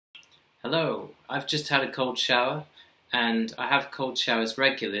Hello, I've just had a cold shower and I have cold showers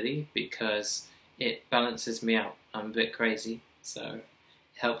regularly because it balances me out. I'm a bit crazy, so it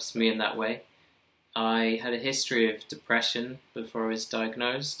helps me in that way. I had a history of depression before I was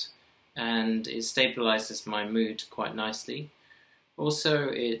diagnosed and it stabilizes my mood quite nicely. Also,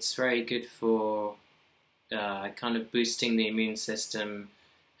 it's very good for kind of boosting the immune system,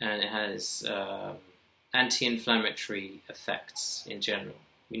 and it has anti-inflammatory effects in general.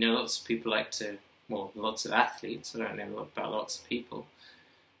 We know lots of people like to, well, lots of athletes, I don't know a lot about lots of people,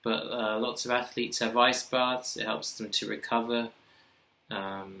 but lots of athletes have ice baths. It helps them to recover,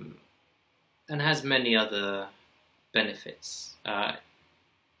 and has many other benefits.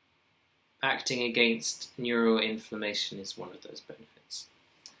 Acting against neuroinflammation is one of those benefits.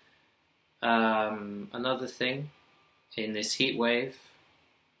 Another thing, in this heat wave,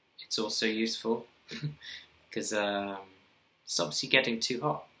 it's also useful because stops you getting too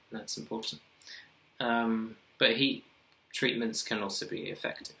hot. That's important. But heat treatments can also be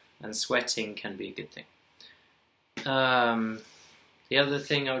effective, and sweating can be a good thing. The other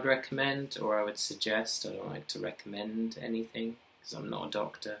thing I would recommend, or I would suggest, I don't like to recommend anything because I'm not a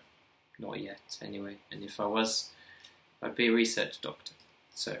doctor, not yet anyway, and if I was, I'd be a research doctor,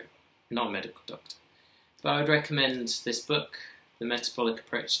 so not a medical doctor. But I would recommend this book, The Metabolic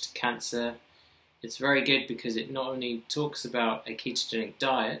Approach to Cancer. It's very good because it not only talks about a ketogenic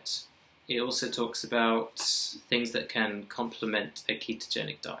diet, it also talks about things that can complement a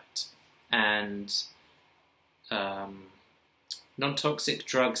ketogenic diet, and non-toxic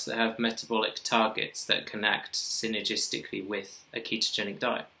drugs that have metabolic targets that can act synergistically with a ketogenic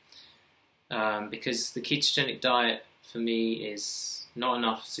diet. Because the ketogenic diet for me is not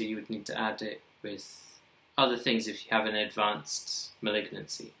enough, so you would need to add it with other things if you have an advanced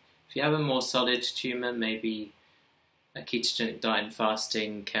malignancy. If you have a more solid tumour, maybe a ketogenic diet and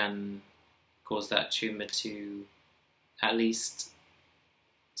fasting can cause that tumour to at least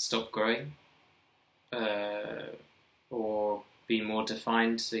stop growing, or be more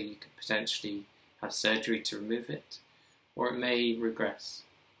defined, so you could potentially have surgery to remove it, or it may regress.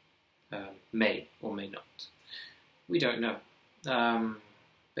 May or may not. We don't know.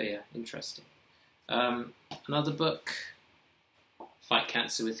 But yeah, interesting. Another book, Fight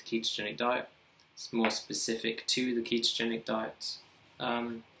Cancer with a Ketogenic Diet. It's more specific to the ketogenic diet.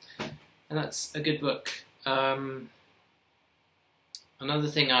 And that's a good book. Another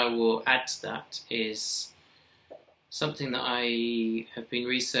thing I will add to that is something that I have been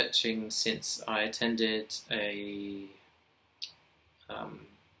researching since I attended a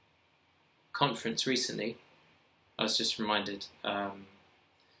conference recently. I was just reminded. A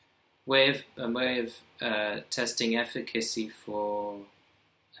way of testing efficacy for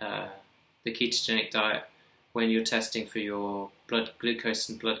the ketogenic diet when you're testing for your blood glucose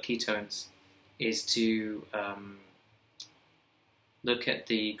and blood ketones is to look at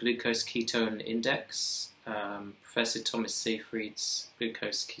the glucose ketone index, Professor Thomas Seyfried's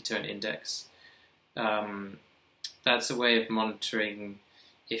glucose ketone index. That's a way of monitoring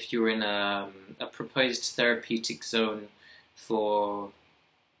if you're in a proposed therapeutic zone for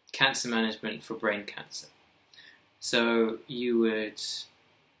cancer management for brain cancer. So you would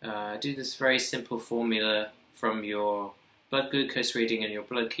do this very simple formula from your blood glucose reading and your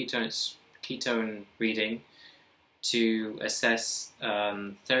blood ketone reading to assess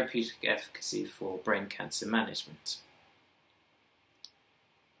therapeutic efficacy for brain cancer management.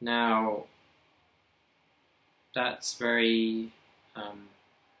 Now, that's very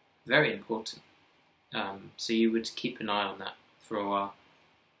important. So you would keep an eye on that for a while,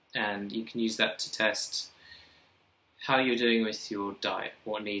 and you can use that to test how you're doing with your diet,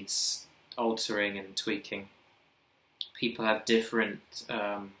 what needs altering and tweaking. People have different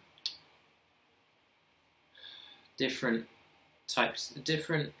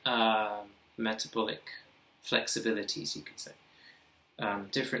metabolic flexibilities, you could say,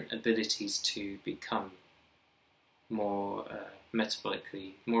 different abilities to become more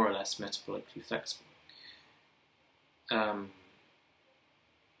more or less metabolically flexible.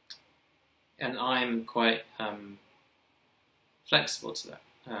 And I'm quite flexible to that,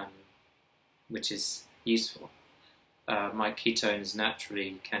 which is useful. My ketones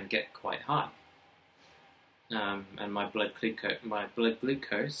naturally can get quite high, and my blood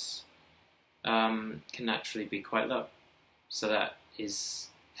glucose can naturally be quite low, so that is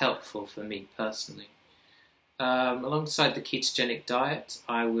helpful for me personally. Alongside the ketogenic diet,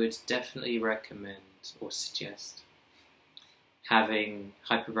 I would definitely recommend or suggest having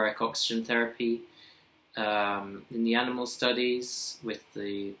hyperbaric oxygen therapy. In the animal studies with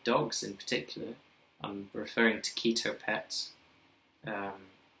the dogs in particular, I'm referring to keto pets.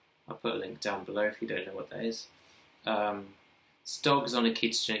 I'll put a link down below if you don't know what that is. It's dogs on a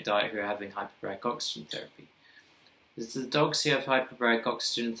ketogenic diet who are having hyperbaric oxygen therapy. As the dogs who have hyperbaric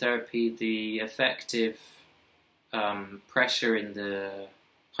oxygen therapy, the effective pressure in the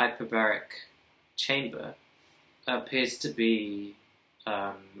hyperbaric chamber appears to be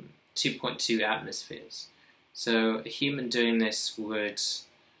 2.2 atmospheres. So a human doing this would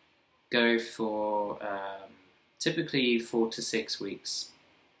go for typically 4 to 6 weeks,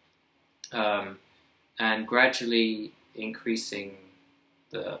 and gradually increasing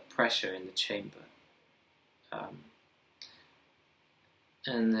the pressure in the chamber.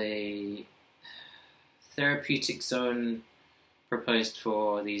 And the therapeutic zone proposed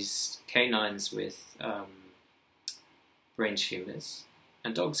for these canines with brain tumours,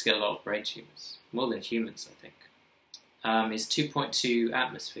 and dogs get a lot of brain tumours, more than humans I think, is 2.2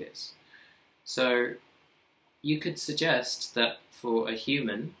 atmospheres. So you could suggest that for a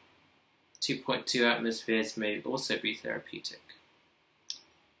human, 2.2 atmospheres may also be therapeutic.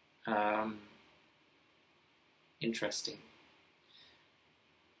 Interesting.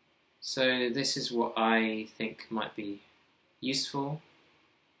 So this is what I think might be useful.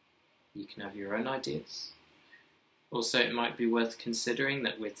 You can have your own ideas. Also, it might be worth considering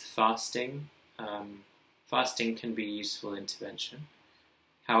that with fasting, fasting can be a useful intervention.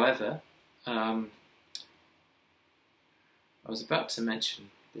 However, I was about to mention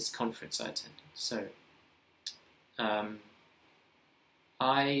this conference I attended. So,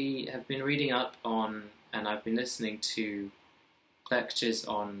 I have been reading up on, and I've been listening to lectures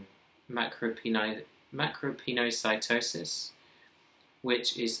on macropinocytosis,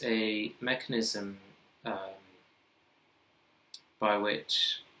 which is a mechanism by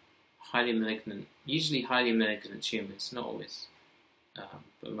which usually highly malignant tumours, not always,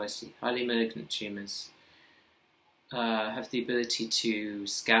 but mostly highly malignant tumours, have the ability to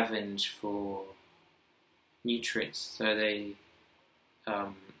scavenge for nutrients. So they,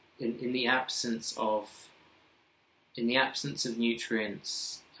 in the absence of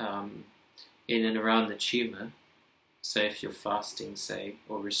nutrients in and around the tumour, so if you're fasting, say,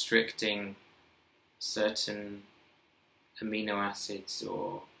 or restricting certain amino acids,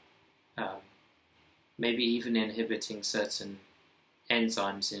 or maybe even inhibiting certain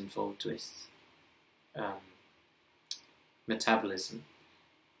enzymes involved with metabolism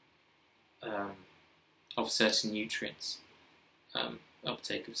of certain nutrients,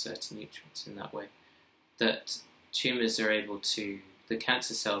 uptake of certain nutrients in that way, that tumours are able to, the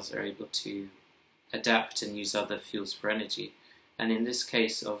cancer cells are able to adapt and use other fuels for energy. And in this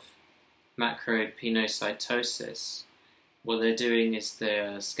case of macropinocytosis, what they're doing is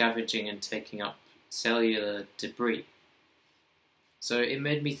they're scavenging and taking up cellular debris. So it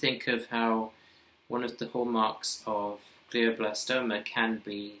made me think of how one of the hallmarks of glioblastoma can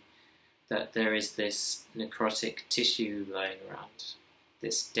be that there is this necrotic tissue lying around,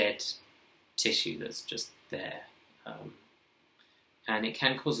 this dead tissue that's just there. And it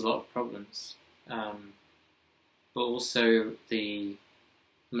can cause a lot of problems. But also the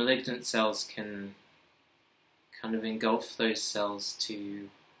malignant cells can kind of engulf those cells to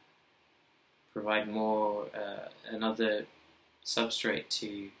provide more, another substrate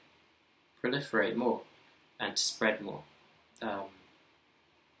to proliferate more and to spread more.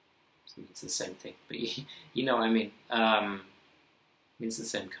 It's the same thing, but you know what I mean. It's the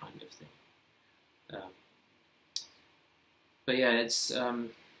same kind of thing. But yeah, it's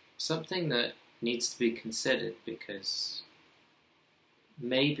something that needs to be considered, because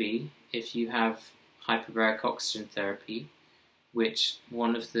maybe if you have hyperbaric oxygen therapy, which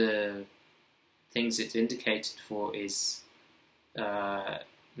one of the things it's indicated for is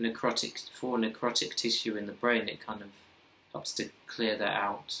necrotic tissue in the brain, it kind of helps to clear that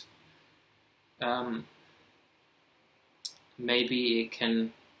out. Maybe it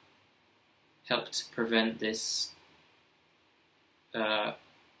can help to prevent this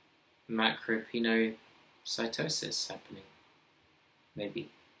macropinocytosis happening.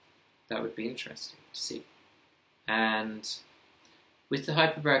 Maybe that would be interesting to see. And with the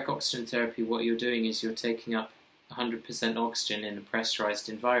hyperbaric oxygen therapy, what you're doing is you're taking up 100% oxygen in a pressurized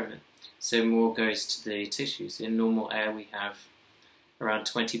environment, so more goes to the tissues. In normal air we have around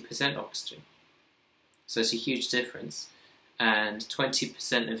 20% oxygen, so it's a huge difference, and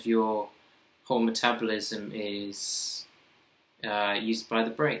 20% of your whole metabolism is used by the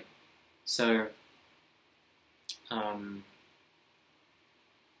brain. So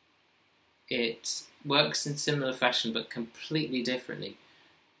it works in similar fashion but completely differently,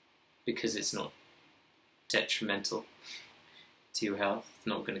 because it's not detrimental to your health. It's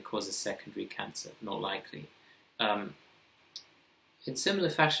not going to cause a secondary cancer, not likely. in similar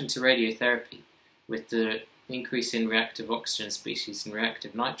fashion to radiotherapy, with the increase in reactive oxygen species and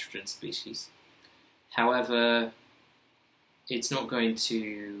reactive nitrogen species. However, it's not going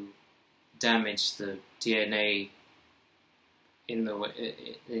to damage the DNA in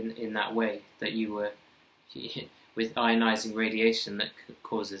that way that you were with ionizing radiation that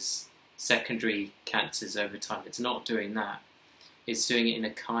causes secondary cancers over time. It's not doing that. It's doing it in a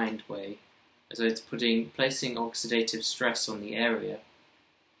kind way. So it's placing oxidative stress on the area.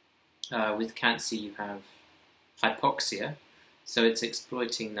 With cancer, you have hypoxia, so it's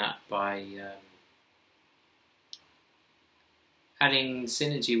exploiting that by adding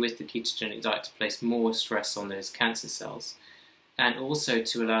synergy with the ketogenic diet to place more stress on those cancer cells, and also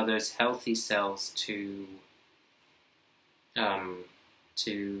to allow those healthy cells to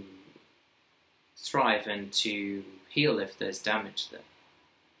thrive and to heal if there's damage there,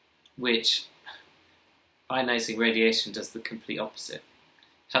 which ionizing radiation does the complete opposite.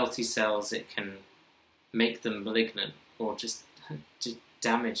 Healthy cells, it can make them malignant or just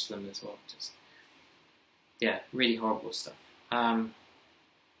damage them as well. Yeah, really horrible stuff.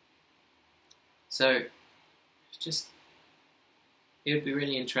 So it would be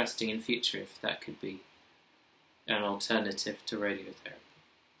really interesting in future if that could be an alternative to radiotherapy.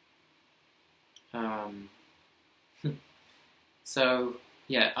 So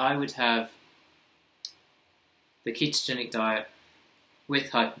yeah, I would have the ketogenic diet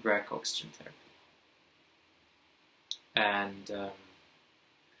with hyperbaric oxygen therapy. And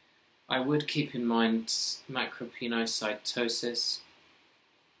I would keep in mind macropinocytosis.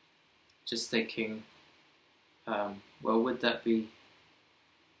 Just thinking, well, would that be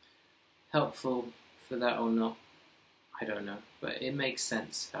helpful for that or not? I don't know, but it makes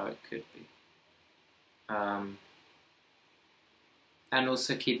sense how it could be. And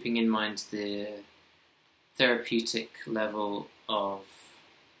also keeping in mind the therapeutic level of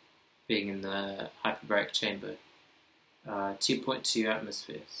being in the hyperbaric chamber, 2.2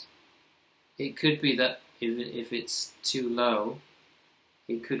 atmospheres. It could be that if it's too low,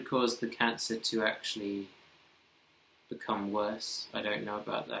 it could cause the cancer to actually become worse. I don't know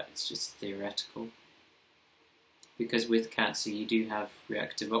about that, it's just theoretical. Because with cancer you do have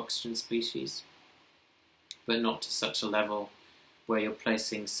reactive oxygen species, but not to such a level where you're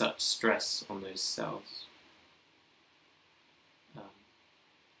placing such stress on those cells.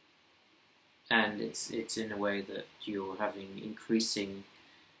 And it's in a way that you're having increasing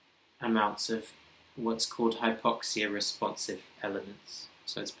amounts of what's called hypoxia responsive elements.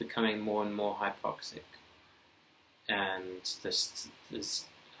 So it's becoming more and more hypoxic, and it's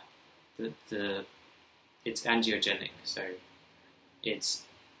angiogenic, so it's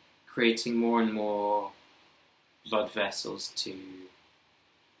creating more and more blood vessels to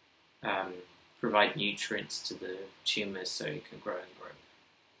provide nutrients to the tumours so it can grow and grow.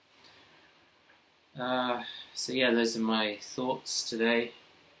 So yeah, those are my thoughts today.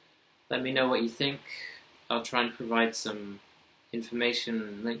 Let me know what you think. I'll try and provide some information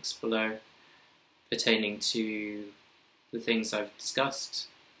and links below pertaining to the things I've discussed,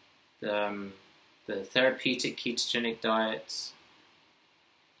 the therapeutic ketogenic diet,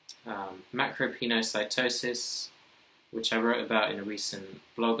 macropinocytosis, which I wrote about in a recent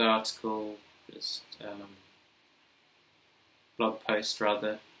blog article, blog post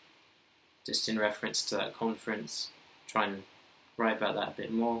rather, just in reference to that conference. Try and write about that a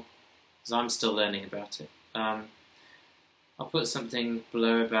bit more, because I'm still learning about it. I'll put something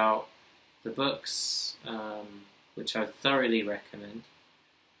below about the books, which I thoroughly recommend,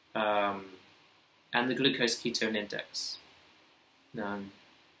 and the glucose ketone index.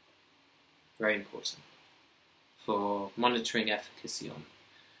 Very important for monitoring efficacy on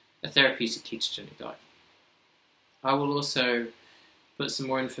a therapeutic ketogenic diet. I will also put some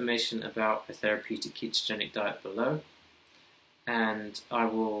more information about a therapeutic ketogenic diet below, and I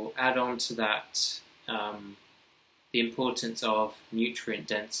will add on to that the importance of nutrient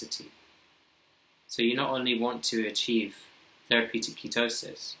density. So you not only want to achieve therapeutic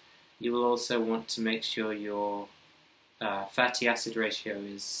ketosis, you will also want to make sure your fatty acid ratio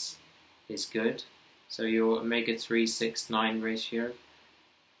is good. So your omega-3, 6, 9 ratio,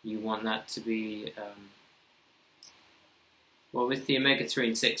 you want that to be, well, with the omega-3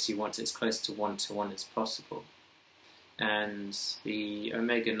 and 6, you want it as close to 1-to-1 as possible. And the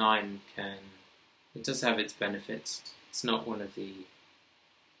omega-9 it does have its benefits. It's not one of the,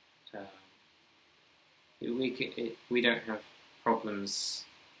 we don't have problems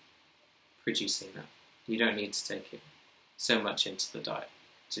producing that. You don't need to take it so much into the diet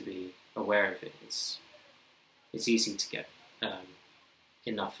to be aware of it. It's easy to get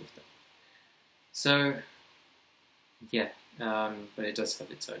enough of them. So yeah, but it does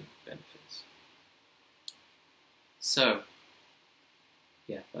have its own benefits. So,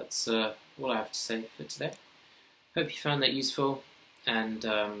 yeah, that's all I have to say for today. Hope you found that useful, and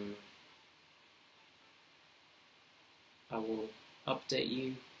I will update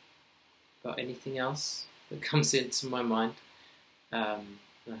you about anything else that comes into my mind. And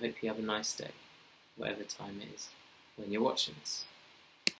I hope you have a nice day, whatever time it is when you're watching this.